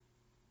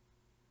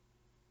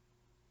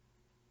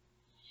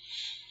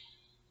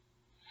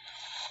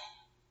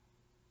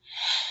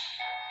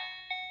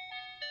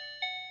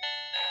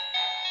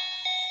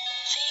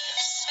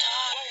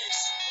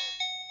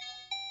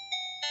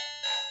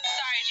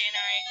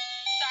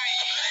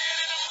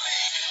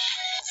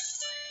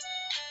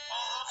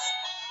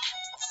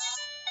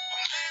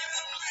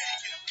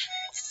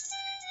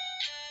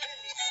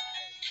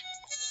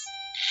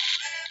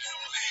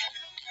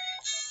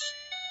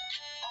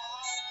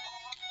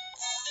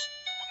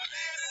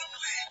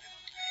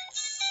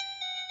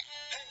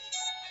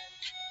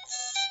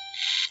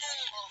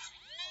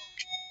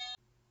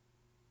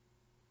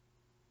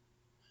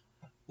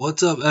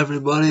What's up,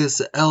 everybody? It's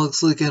the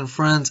Alex Leak and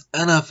Friends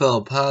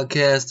NFL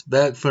podcast,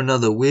 back for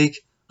another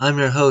week. I'm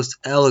your host,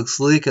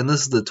 Alex Leak, and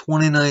this is the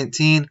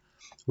 2019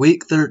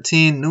 Week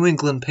 13 New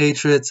England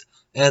Patriots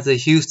at the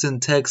Houston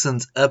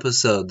Texans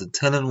episode. The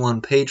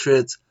 10-1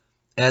 Patriots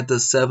at the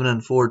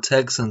 7-4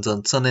 Texans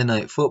on Sunday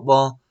Night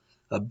Football.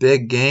 A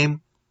big game.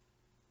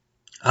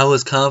 I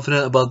was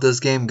confident about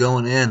this game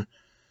going in.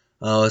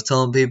 I was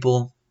telling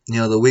people,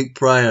 the week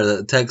prior that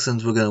the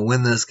Texans were going to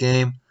win this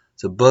game,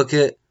 to book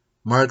it.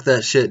 Mark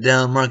that shit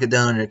down. Mark it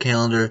down on your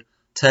calendar.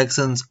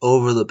 Texans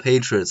over the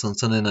Patriots on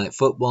Sunday Night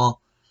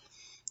Football.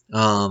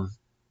 I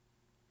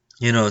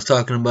was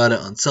talking about it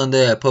on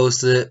Sunday. I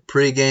posted it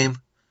pregame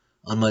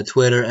on my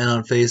Twitter and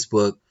on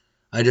Facebook.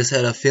 I just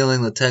had a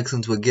feeling the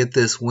Texans would get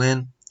this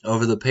win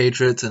over the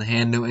Patriots and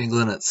hand New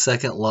England its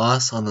second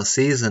loss on the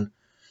season.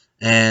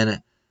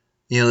 And,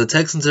 the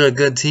Texans are a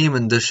good team,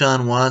 and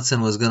Deshaun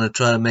Watson was going to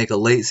try to make a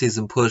late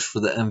season push for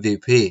the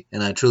MVP.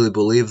 And I truly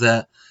believe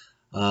that.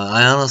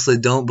 I honestly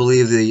don't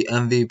believe the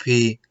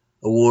MVP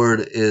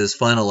award is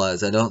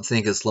finalized. I don't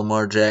think it's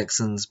Lamar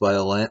Jackson's by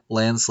a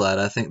landslide.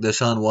 I think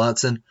Deshaun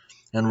Watson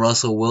and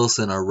Russell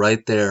Wilson are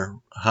right there,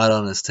 hot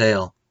on his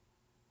tail.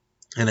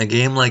 And a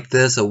game like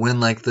this, a win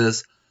like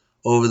this,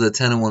 over the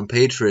 10-1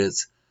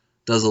 Patriots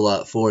does a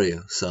lot for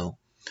you. So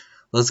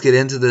let's get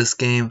into this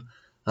game.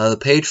 The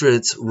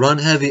Patriots run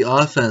heavy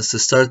offense to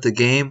start the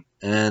game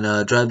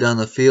and drive down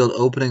the field.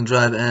 Opening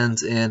drive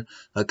ends in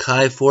a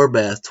Kai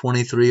Forbath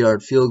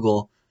 23-yard field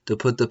goal to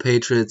put the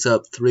Patriots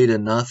up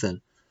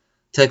 3-0.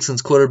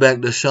 Texans quarterback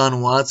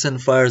Deshaun Watson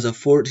fires a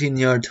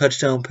 14-yard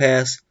touchdown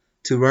pass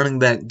to running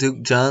back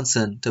Duke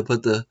Johnson to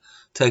put the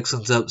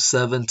Texans up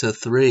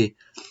 7-3,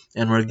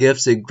 and were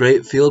gifted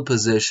great field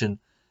position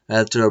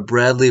after a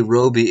Bradley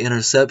Roby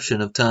interception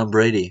of Tom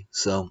Brady.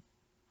 So,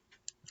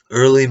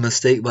 early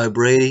mistake by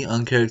Brady,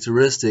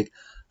 uncharacteristic,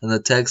 and the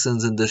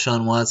Texans and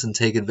Deshaun Watson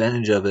take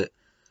advantage of it.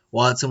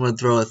 Watson would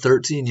throw a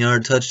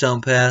 13-yard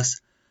touchdown pass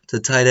to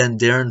tight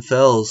end Darren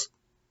Fells,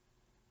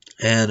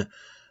 and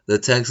the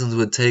Texans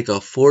would take a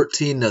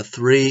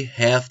 14-3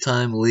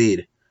 halftime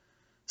lead.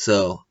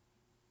 So,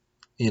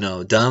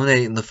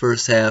 dominating the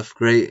first half,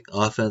 great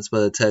offense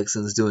by the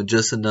Texans, doing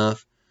just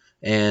enough,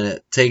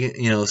 and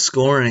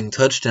scoring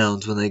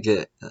touchdowns when they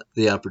get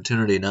the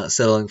opportunity, not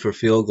settling for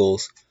field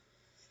goals.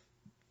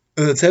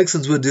 And the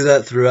Texans would do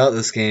that throughout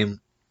this game.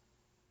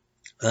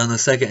 In the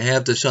second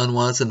half, Deshaun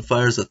Watson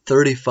fires a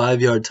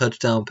 35-yard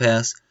touchdown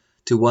pass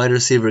to wide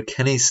receiver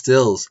Kenny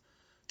Stills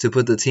to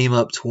put the team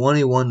up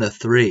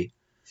 21-3.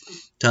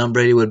 Tom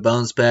Brady would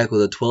bounce back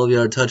with a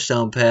 12-yard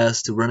touchdown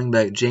pass to running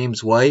back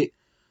James White,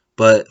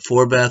 but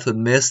Forbath would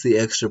miss the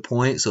extra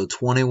point, so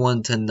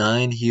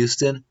 21-9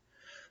 Houston.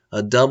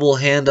 A double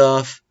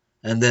handoff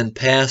and then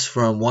pass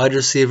from wide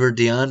receiver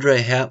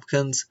DeAndre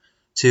Hopkins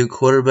to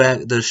quarterback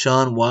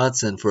Deshaun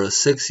Watson for a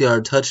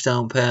 6-yard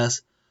touchdown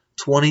pass,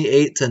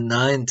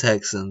 28-9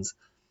 Texans,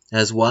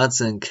 as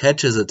Watson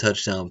catches a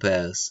touchdown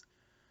pass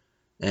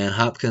and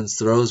Hopkins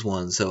throws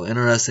one. So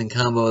interesting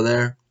combo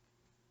there.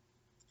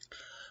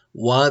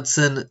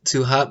 Watson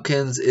to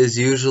Hopkins is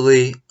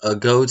usually a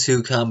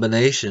go-to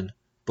combination,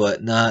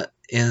 but not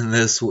in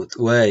this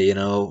way.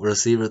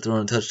 Receiver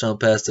throwing a touchdown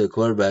pass to a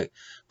quarterback.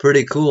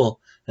 Pretty cool,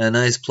 and a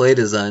nice play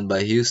design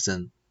by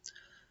Houston.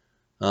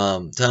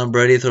 Tom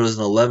Brady throws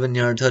an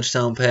 11-yard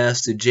touchdown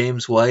pass to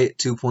James White.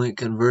 2-point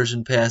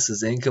conversion pass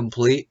is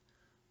incomplete.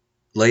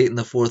 Late in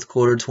the fourth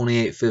quarter,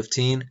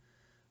 28-15.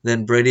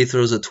 Then Brady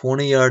throws a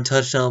 20-yard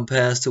touchdown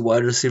pass to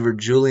wide receiver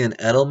Julian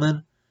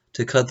Edelman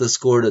to cut the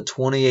score to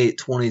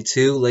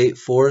 28-22, late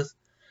fourth.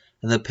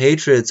 And the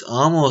Patriots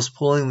almost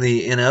pulling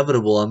the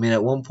inevitable.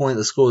 At one point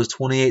the score was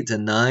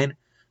 28-9.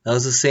 That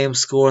was the same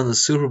score in the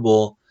Super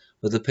Bowl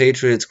with the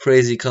Patriots'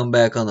 crazy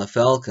comeback on the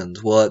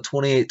Falcons. Well, at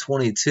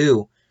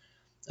 28-22,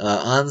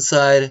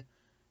 onside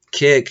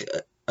kick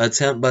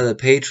attempt by the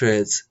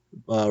Patriots,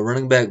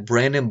 running back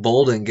Brandon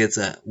Bolden gets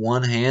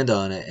one hand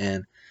on it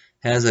and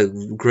has a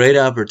great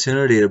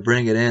opportunity to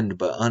bring it in,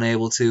 but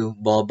unable to.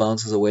 Ball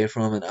bounces away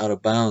from him and out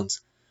of bounds.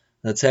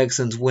 The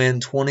Texans win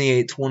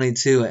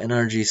 28-22 at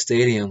NRG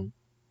Stadium.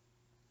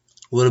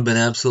 Would have been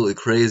absolutely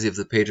crazy if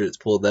the Patriots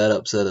pulled that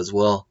upset as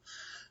well.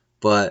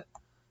 But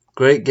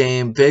great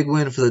game. Big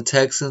win for the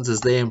Texans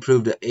as they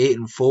improved to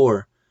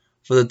 8-4.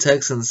 For the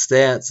Texans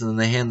stats, and then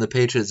they hand the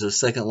Patriots their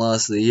second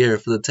loss of the year.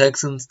 For the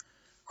Texans,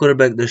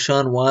 quarterback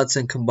Deshaun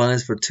Watson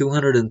combines for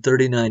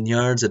 239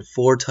 yards and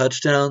 4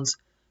 touchdowns,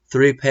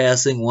 3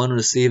 passing, 1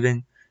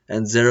 receiving,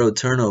 and 0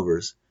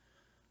 turnovers.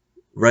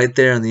 Right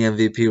there in the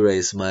MVP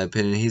race, in my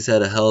opinion. He's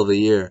had a hell of a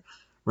year.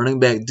 Running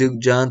back Duke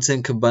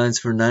Johnson combines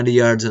for 90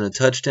 yards and a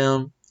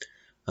touchdown.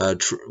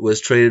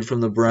 was traded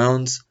from the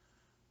Browns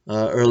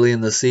early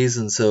in the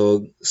season,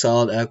 so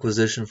solid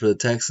acquisition for the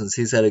Texans.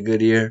 He's had a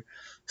good year.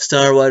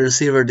 Star wide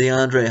receiver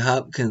DeAndre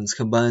Hopkins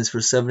combines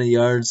for 70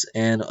 yards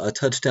and a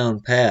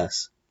touchdown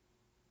pass.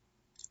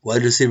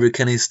 Wide receiver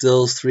Kenny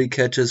Stills, 3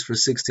 catches for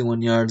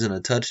 61 yards and a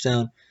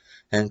touchdown.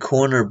 And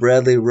corner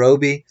Bradley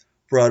Roby,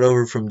 brought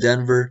over from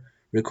Denver,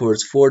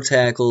 records 4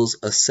 tackles,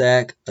 a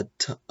sack,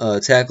 a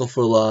tackle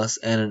for loss,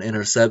 and an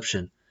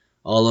interception.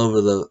 All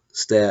over the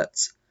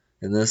stats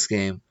in this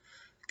game.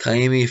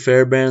 Kaimi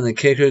Fairbairn, the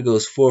kicker,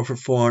 goes 4 for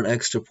 4 on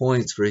extra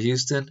points for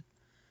Houston.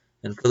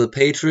 And for the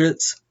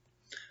Patriots,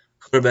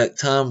 quarterback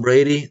Tom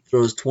Brady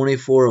throws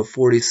 24 of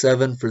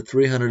 47 for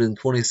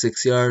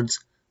 326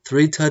 yards,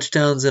 3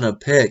 touchdowns and a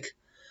pick.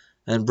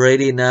 And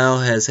Brady now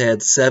has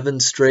had 7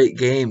 straight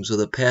games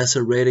with a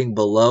passer rating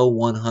below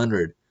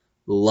 100,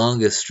 the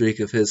longest streak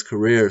of his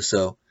career.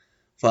 So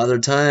Father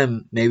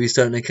Time maybe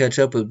starting to catch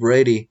up with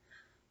Brady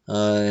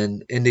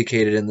and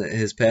indicated in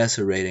his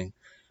passer rating.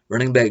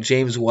 Running back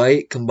James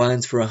White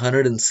combines for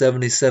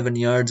 177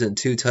 yards and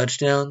 2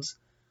 touchdowns.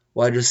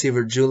 Wide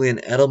receiver Julian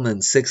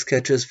Edelman, 6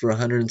 catches for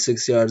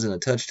 106 yards and a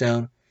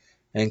touchdown.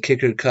 And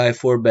kicker Kai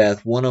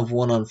Forbath, 1 of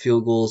 1 on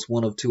field goals,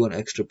 1 of 2 on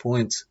extra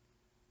points.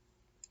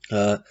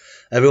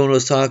 Everyone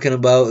was talking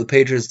about the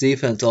Patriots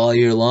defense all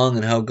year long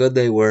and how good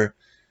they were,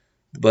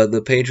 but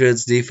the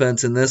Patriots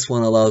defense in this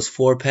one allows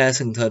 4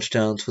 passing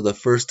touchdowns for the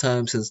first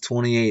time since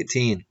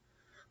 2018.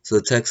 So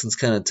the Texans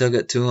kind of took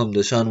it to them.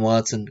 Deshaun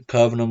Watson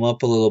carving them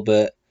up a little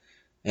bit,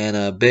 and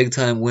a big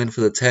time win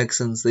for the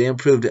Texans. They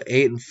improved to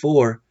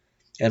 8-4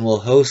 and will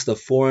host the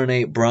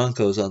 4-8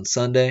 Broncos on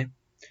Sunday.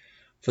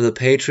 For the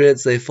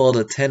Patriots, they fall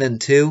to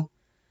 10-2.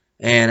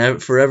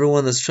 And for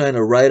everyone that's trying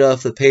to write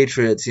off the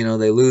Patriots,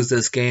 they lose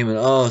this game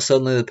and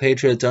suddenly the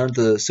Patriots aren't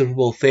the Super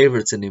Bowl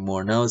favorites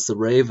anymore. Now it's the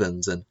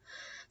Ravens, and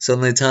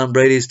suddenly Tom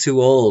Brady's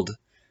too old,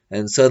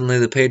 and suddenly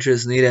the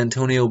Patriots need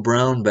Antonio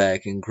Brown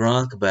back and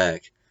Gronk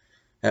back.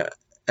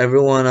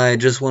 Everyone, I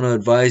just want to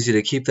advise you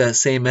to keep that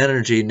same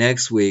energy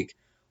next week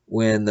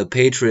when the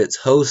Patriots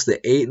host the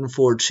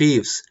 8-4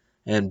 Chiefs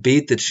and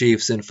beat the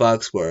Chiefs in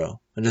Foxborough.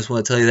 I just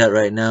want to tell you that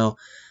right now.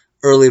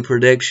 Early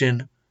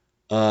prediction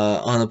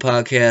on the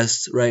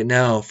podcast right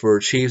now for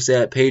Chiefs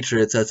at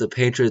Patriots. That's a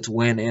Patriots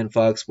win in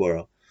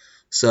Foxborough.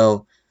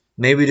 So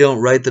maybe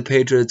don't write the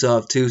Patriots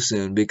off too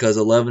soon, because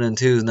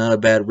 11-2 is not a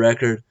bad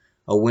record.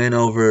 A win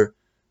over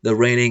the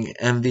reigning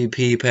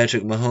MVP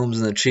Patrick Mahomes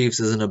and the Chiefs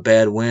isn't a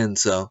bad win.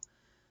 So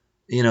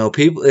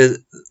people, the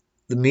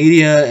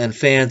media and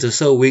fans are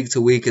so week to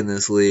week in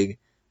this league,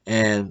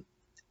 and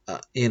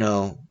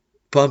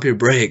pump your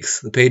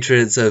brakes. The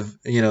Patriots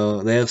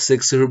they have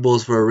 6 Super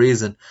Bowls for a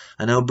reason.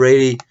 I know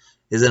Brady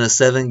is in a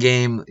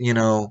 7-game,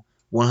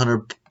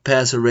 100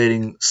 passer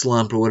rating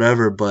slump or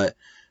whatever, but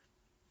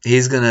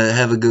he's going to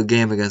have a good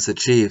game against the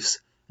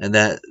Chiefs and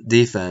that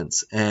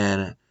defense,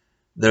 and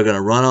they're going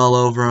to run all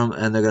over them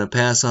and they're going to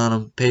pass on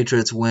them.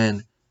 Patriots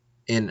win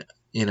in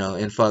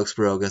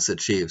Foxborough against the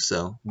Chiefs,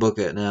 so book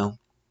it now.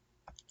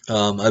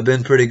 I've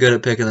been pretty good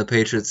at picking the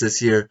Patriots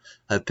this year.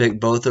 I've picked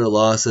both their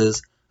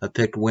losses. I've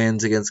picked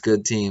wins against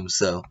good teams,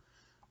 so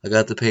I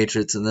got the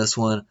Patriots in this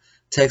one.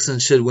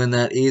 Texans should win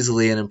that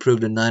easily and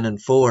improve to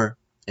 9-4,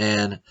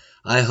 and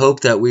I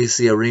hope that we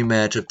see a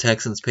rematch of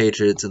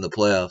Texans-Patriots in the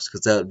playoffs,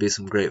 because that would be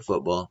some great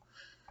football.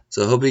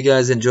 So I hope you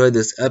guys enjoyed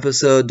this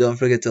episode. Don't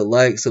forget to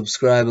like,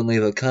 subscribe, and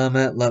leave a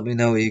comment. Let me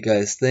know what you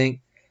guys think.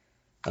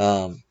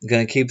 I'm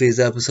going to keep these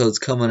episodes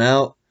coming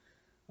out.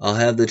 I'll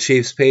have the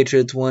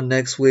Chiefs-Patriots one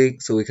next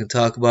week, so we can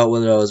talk about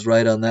whether I was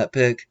right on that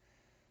pick.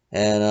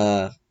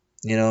 And,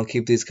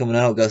 keep these coming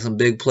out. Got some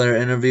big player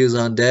interviews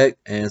on deck,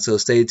 and so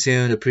stay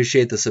tuned.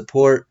 Appreciate the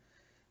support.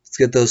 Let's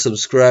get those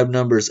subscribe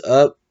numbers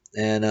up,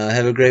 and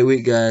have a great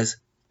week, guys.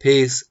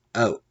 Peace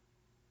out.